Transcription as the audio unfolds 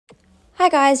Hi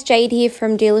guys, Jade here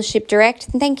from Dealership Direct,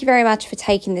 and thank you very much for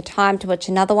taking the time to watch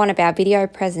another one of our video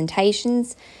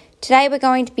presentations. Today we're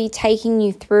going to be taking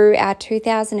you through our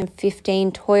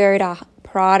 2015 Toyota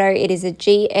Prado. It is a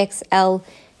GXL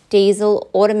diesel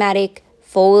automatic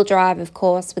four-wheel drive, of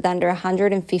course, with under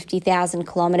 150,000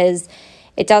 kilometers.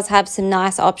 It does have some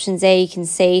nice options there. You can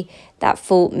see that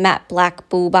full matte black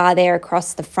bull bar there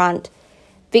across the front.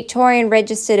 Victorian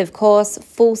registered, of course,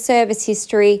 full service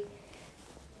history,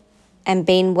 and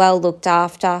been well looked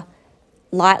after,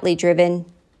 lightly driven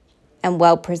and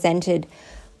well presented.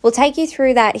 We'll take you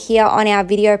through that here on our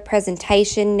video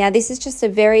presentation. Now this is just a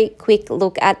very quick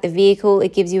look at the vehicle.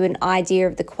 It gives you an idea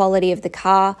of the quality of the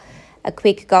car, a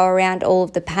quick go around all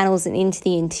of the panels and into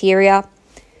the interior.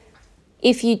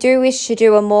 If you do wish to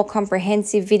do a more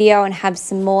comprehensive video and have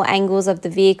some more angles of the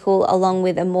vehicle along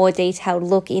with a more detailed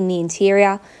look in the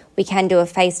interior, we can do a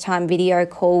FaceTime video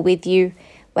call with you.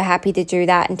 We're happy to do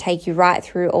that and take you right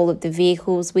through all of the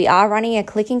vehicles. We are running a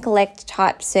click and collect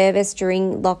type service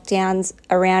during lockdowns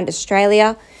around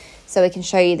Australia, so we can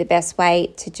show you the best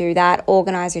way to do that,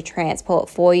 organise your transport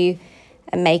for you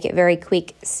and make it very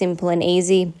quick, simple and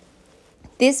easy.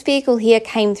 This vehicle here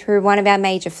came through one of our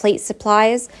major fleet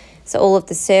suppliers, so all of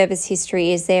the service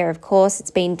history is there, of course. It's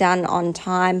been done on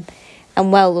time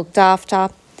and well looked after.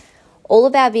 All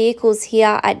of our vehicles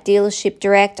here at Dealership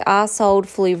Direct are sold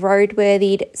fully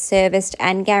roadworthy, serviced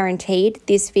and guaranteed.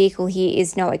 This vehicle here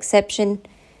is no exception.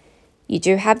 You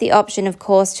do have the option, of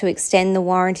course, to extend the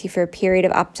warranty for a period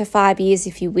of up to 5 years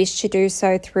if you wish to do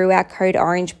so through our Code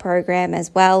Orange program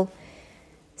as well.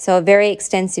 So a very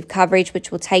extensive coverage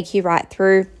which will take you right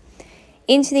through.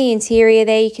 Into the interior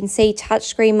there you can see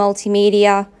touchscreen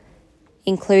multimedia,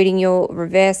 including your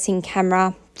reversing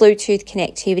camera, Bluetooth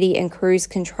connectivity and cruise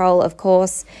control, of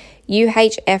course.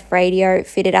 UHF radio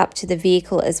fitted up to the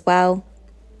vehicle as well.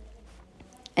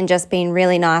 And just being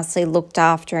really nicely looked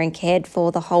after and cared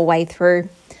for the whole way through.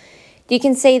 You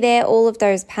can see there all of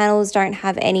those panels don't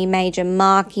have any major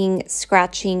marking,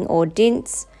 scratching or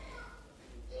dints.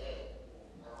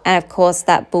 And of course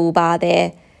that bull bar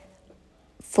there,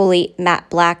 fully matte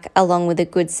black, along with a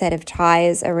good set of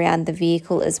tyres around the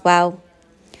vehicle as well.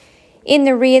 In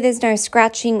the rear, there's no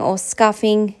scratching or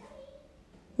scuffing,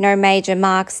 no major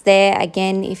marks there.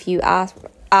 Again, if you are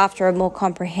after a more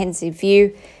comprehensive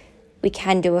view, we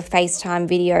can do a FaceTime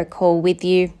video call with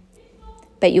you,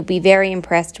 but you'll be very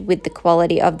impressed with the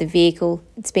quality of the vehicle.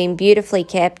 It's been beautifully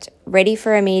kept, ready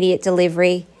for immediate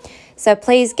delivery. So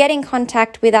please get in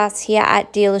contact with us here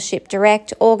at Dealership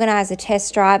Direct, organise a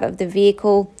test drive of the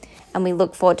vehicle, and we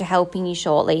look forward to helping you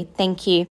shortly. Thank you.